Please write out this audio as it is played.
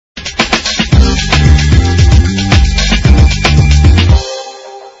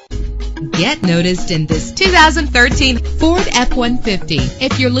yet noticed in this 2013 Ford F-150.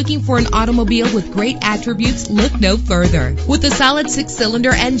 If you're looking for an automobile with great attributes, look no further. With a solid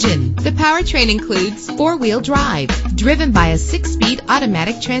 6-cylinder engine, the powertrain includes 4-wheel drive, driven by a 6-speed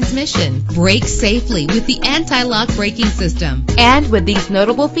automatic transmission. Brake safely with the anti-lock braking system. And with these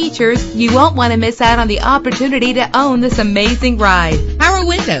notable features, you won't want to miss out on the opportunity to own this amazing ride. Power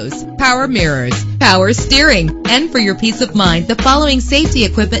windows, power mirrors, power steering. And for your peace of mind, the following safety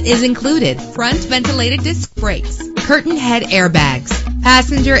equipment is included: front ventilated disc brakes, curtain head airbags,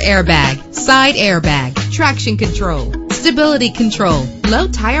 passenger airbag, side airbag, traction control, stability control, low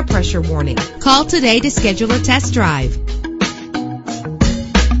tire pressure warning. Call today to schedule a test drive.